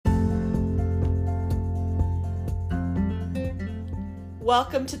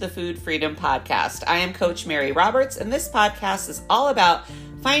Welcome to the Food Freedom Podcast. I am Coach Mary Roberts, and this podcast is all about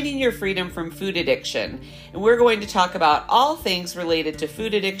finding your freedom from food addiction. And we're going to talk about all things related to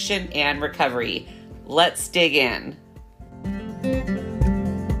food addiction and recovery. Let's dig in.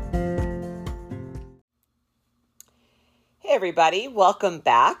 Hey everybody, welcome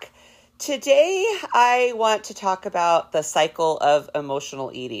back. Today I want to talk about the cycle of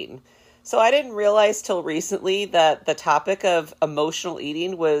emotional eating. So I didn't realize till recently that the topic of emotional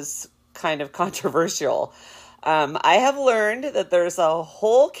eating was kind of controversial. I have learned that there's a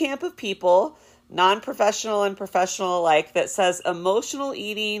whole camp of people, non-professional and professional alike, that says emotional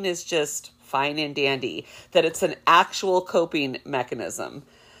eating is just fine and dandy, that it's an actual coping mechanism.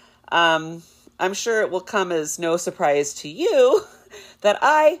 I'm sure it will come as no surprise to you that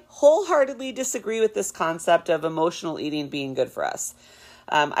I wholeheartedly disagree with this concept of emotional eating being good for us.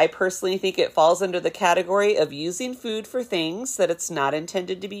 I personally think it falls under the category of using food for things that it's not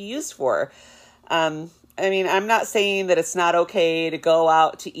intended to be used for. I'm not saying that it's not okay to go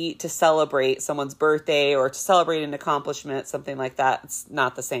out to eat to celebrate someone's birthday or to celebrate an accomplishment, something like that. It's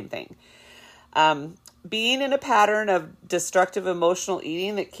not the same thing. Being in a pattern of destructive emotional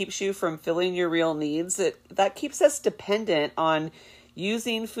eating that keeps you from filling your real needs, that keeps us dependent on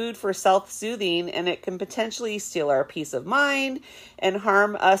using food for self-soothing, and it can potentially steal our peace of mind and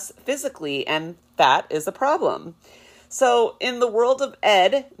harm us physically, and that is a problem. So in the world of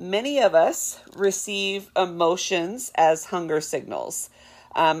Ed, many of us receive emotions as hunger signals.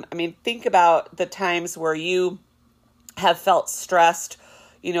 Think about the times where you have felt stressed,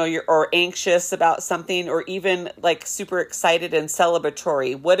 or anxious about something, or even like super excited and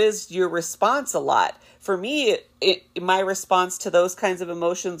celebratory. What is your response a lot? For me, my response to those kinds of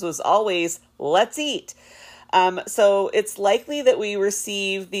emotions was always, let's eat. So it's likely that we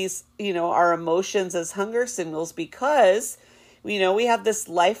receive these, our emotions as hunger signals because, we have this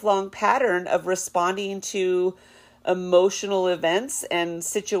lifelong pattern of responding to emotional events and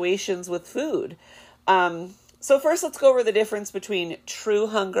situations with food. So first, let's go over the difference between true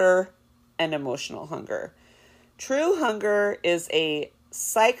hunger and emotional hunger. True hunger is a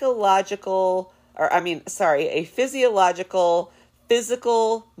physiological,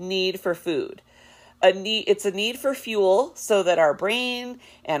 physical need for food. It's a need for fuel so that our brain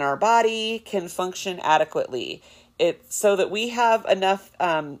and our body can function adequately. It's so that we have enough,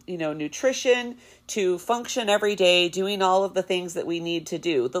 nutrition to function every day, doing all of the things that we need to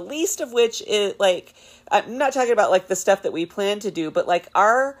do. The least of which is I'm not talking about the stuff that we plan to do, but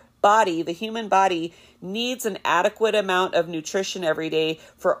our body, the human body, needs an adequate amount of nutrition every day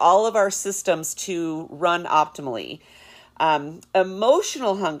for all of our systems to run optimally.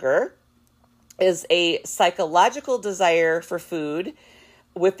 Emotional hunger is a psychological desire for food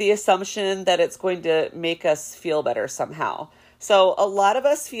with the assumption that it's going to make us feel better somehow. So a lot of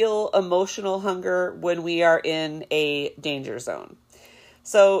us feel emotional hunger when we are in a danger zone.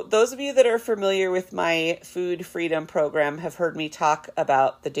 So those of you that are familiar with my food freedom program have heard me talk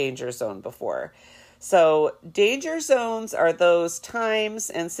about the danger zone before. So danger zones are those times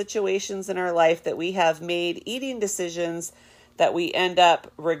and situations in our life that we have made eating decisions that we end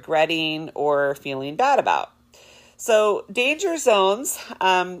up regretting or feeling bad about. So danger zones,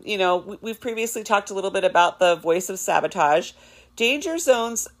 we've previously talked a little bit about the voice of sabotage. Danger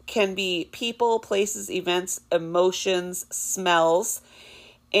zones can be people, places, events, emotions, smells,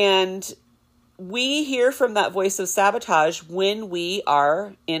 and we hear from that voice of sabotage when we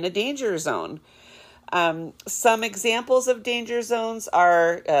are in a danger zone. Some examples of danger zones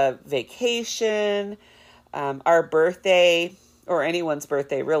are vacation, our birthday, or anyone's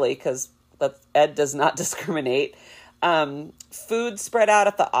birthday really, because Ed does not discriminate. Food spread out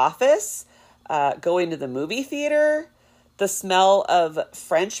at the office, going to the movie theater, the smell of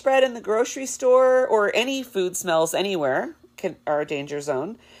French bread in the grocery store, or any food smells anywhere are a danger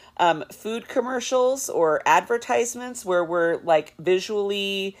zone. Food commercials or advertisements where we're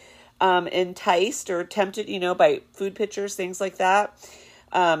visually enticed or tempted, by food pictures, things like that.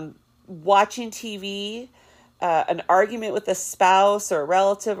 Watching TV, an argument with a spouse or a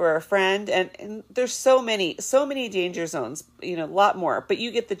relative or a friend. And there's so many danger zones, a lot more, but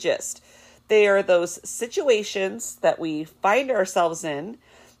you get the gist. They are those situations that we find ourselves in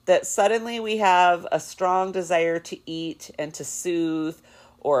that suddenly we have a strong desire to eat and to soothe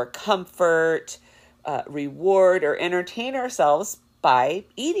or comfort, reward, or entertain ourselves by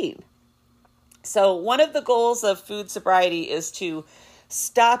eating. So one of the goals of food sobriety is to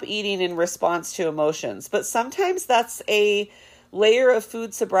stop eating in response to emotions. But sometimes that's a layer of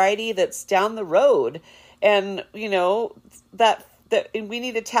food sobriety that's down the road. And, that that we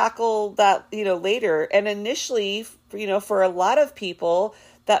need to tackle that, later. And initially, for a lot of people,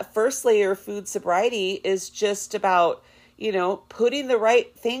 that first layer of food sobriety is just about, putting the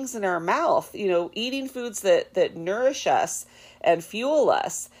right things in our mouth, eating foods that nourish us and fuel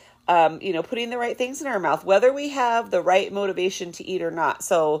us, putting the right things in our mouth, whether we have the right motivation to eat or not.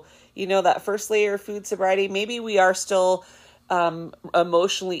 So, that first layer of food sobriety, maybe we are still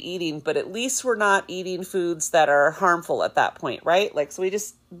emotionally eating, but at least we're not eating foods that are harmful at that point, right? Like, so we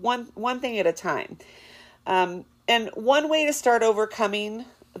just one thing at a time. And one way to start overcoming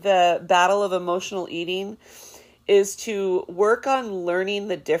the battle of emotional eating is to work on learning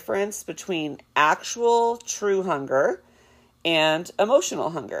the difference between actual true hunger and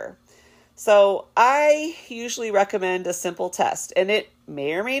emotional hunger. So I usually recommend a simple test, and it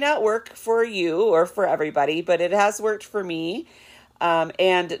may or may not work for you or for everybody, but it has worked for me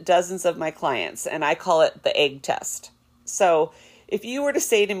and dozens of my clients, and I call it the egg test. So if you were to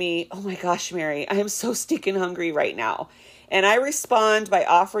say to me, oh my gosh, Mary, I am so stinking hungry right now, and I respond by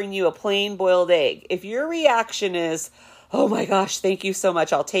offering you a plain boiled egg, if your reaction is, oh my gosh, thank you so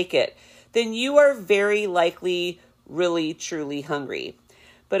much, I'll take it, then you are very likely really, truly hungry.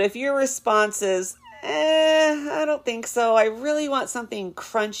 But if your response is, I don't think so, I really want something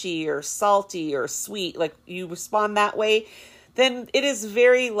crunchy or salty or sweet, like you respond that way, then it is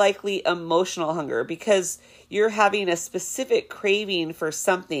very likely emotional hunger, because you're having a specific craving for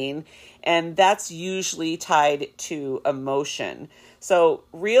something, and that's usually tied to emotion. So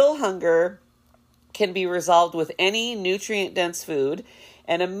real hunger can be resolved with any nutrient-dense food,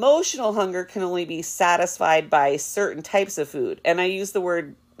 and emotional hunger can only be satisfied by certain types of food. And I use the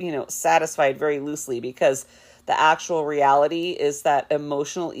word, satisfied very loosely, because the actual reality is that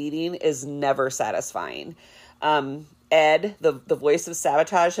emotional eating is never satisfying. Ed, the voice of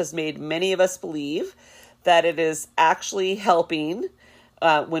sabotage, has made many of us believe that it is actually helping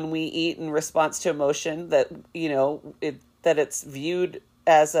when we eat in response to emotion, that, that it's viewed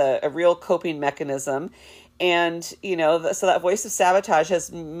as a real coping mechanism. And, so that voice of sabotage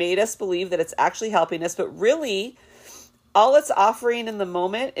has made us believe that it's actually helping us, but really all it's offering in the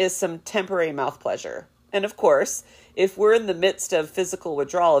moment is some temporary mouth pleasure. And of course, if we're in the midst of physical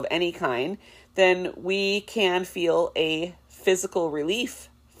withdrawal of any kind, then we can feel a physical relief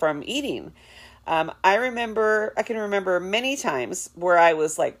from eating. I can remember many times where I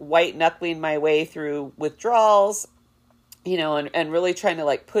was like white knuckling my way through withdrawals, and really trying to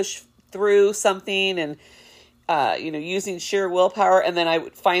like push through something and, using sheer willpower. And then I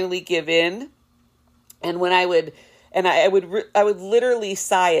would finally give in. And when I would literally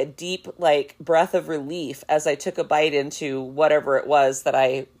sigh a deep, like, breath of relief as I took a bite into whatever it was that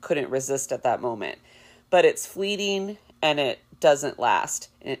I couldn't resist at that moment. But it's fleeting and it doesn't last.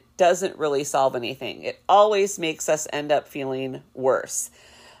 It doesn't really solve anything. It always makes us end up feeling worse.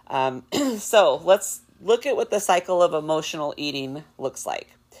 So let's look at what the cycle of emotional eating looks like.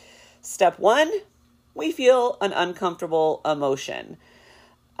 Step 1, we feel an uncomfortable emotion.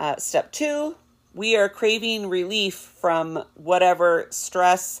 Step 2, we are craving relief from whatever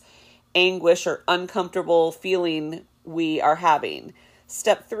stress, anguish, or uncomfortable feeling we are having.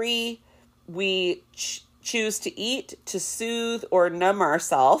 Step 3, we choose to eat to soothe or numb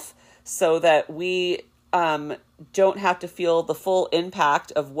ourselves so that we don't have to feel the full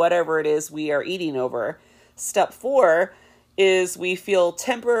impact of whatever it is we are eating over. Step 4 is we feel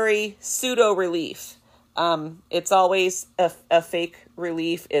temporary pseudo relief. It's always a fake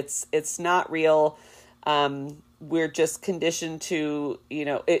relief. It's not real. We're just conditioned to,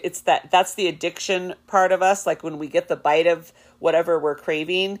 that's the addiction part of us. Like when we get the bite of whatever we're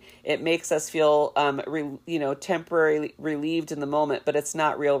craving, it makes us feel, temporarily relieved in the moment, but it's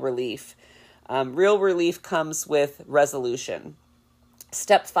not real relief. Real relief comes with resolution.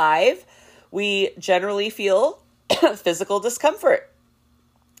 Step 5, we generally feel physical discomfort.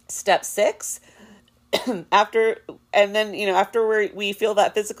 Step 6, after we feel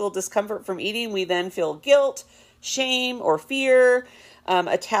that physical discomfort from eating, we then feel guilt, shame, or fear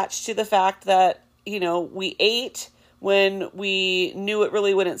attached to the fact that, we ate when we knew it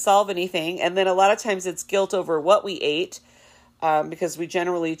really wouldn't solve anything. And then a lot of times it's guilt over what we ate, because we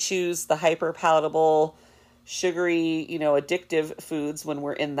generally choose the hyper palatable, sugary, addictive foods when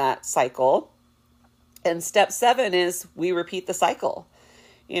we're in that cycle. And step 7 is we repeat the cycle.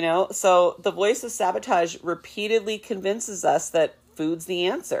 So the voice of sabotage repeatedly convinces us that food's the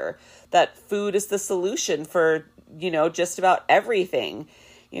answer, that food is the solution for, just about everything.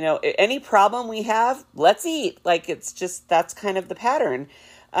 Any problem we have, let's eat. Like that's kind of the pattern.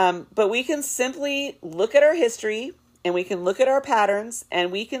 But we can simply look at our history and we can look at our patterns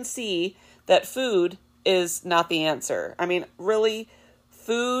and we can see that food is not the answer. I mean, really,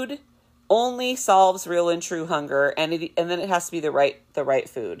 food only solves real and true hunger, and then it has to be the right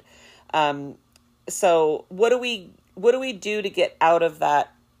food. So what do we do to get out of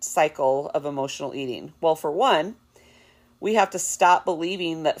that cycle of emotional eating? Well, for one, we have to stop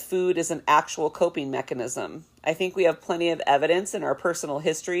believing that food is an actual coping mechanism. I think we have plenty of evidence in our personal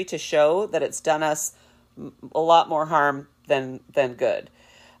history to show that it's done us a lot more harm than good.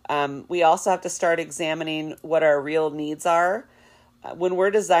 We also have to start examining what our real needs are. When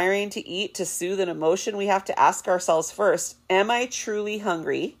we're desiring to eat to soothe an emotion, we have to ask ourselves first, am I truly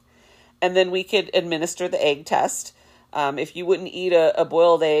hungry? And then we could administer the egg test. If you wouldn't eat a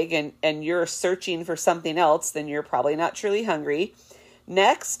boiled egg and you're searching for something else, then you're probably not truly hungry.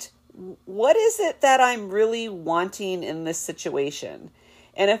 Next, what is it that I'm really wanting in this situation?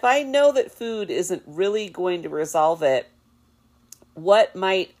 And if I know that food isn't really going to resolve it, what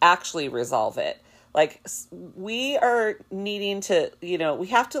might actually resolve it? Like, we are needing to, we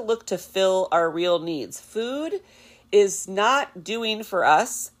have to look to fill our real needs. Food is not doing for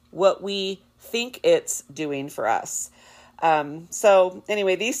us what we think it's doing for us. So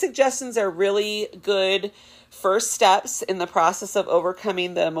anyway, these suggestions are really good first steps in the process of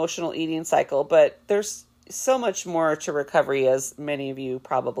overcoming the emotional eating cycle, but there's so much more to recovery, as many of you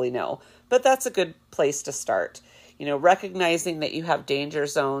probably know, but that's a good place to start. Recognizing that you have danger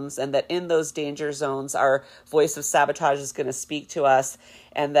zones, and that in those danger zones, our voice of sabotage is going to speak to us,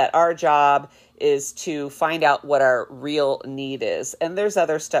 and that our job is to find out what our real need is. And there's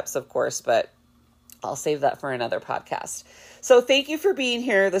other steps, of course, but I'll save that for another podcast. So thank you for being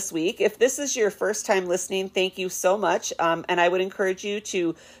here this week. If this is your first time listening, thank you so much. And I would encourage you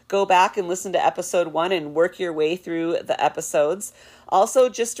to go back and listen to episode 1 and work your way through the episodes. Also,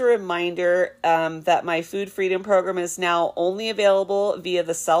 just a reminder that my Food Freedom Program is now only available via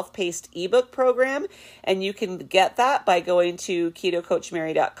the self-paced ebook program. And you can get that by going to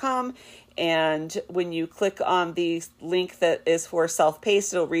ketocoachmary.com. And when you click on the link that is for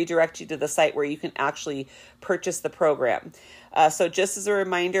self-paced, it'll redirect you to the site where you can actually purchase the program. So just as a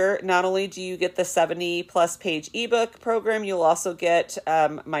reminder, not only do you get the 70 plus page ebook program, you'll also get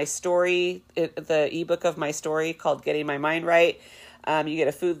my story, the ebook of my story called Getting My Mind Right. You get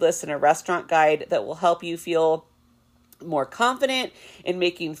a food list and a restaurant guide that will help you feel more confident in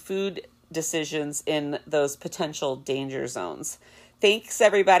making food decisions in those potential danger zones. Thanks,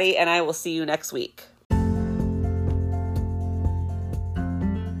 everybody, and I will see you next week.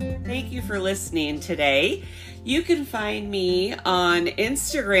 Thank you for listening today. You can find me on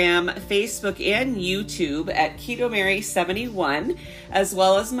Instagram, Facebook, and YouTube at KetoMary71, as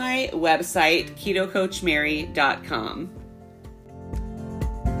well as my website, ketocoachmary.com.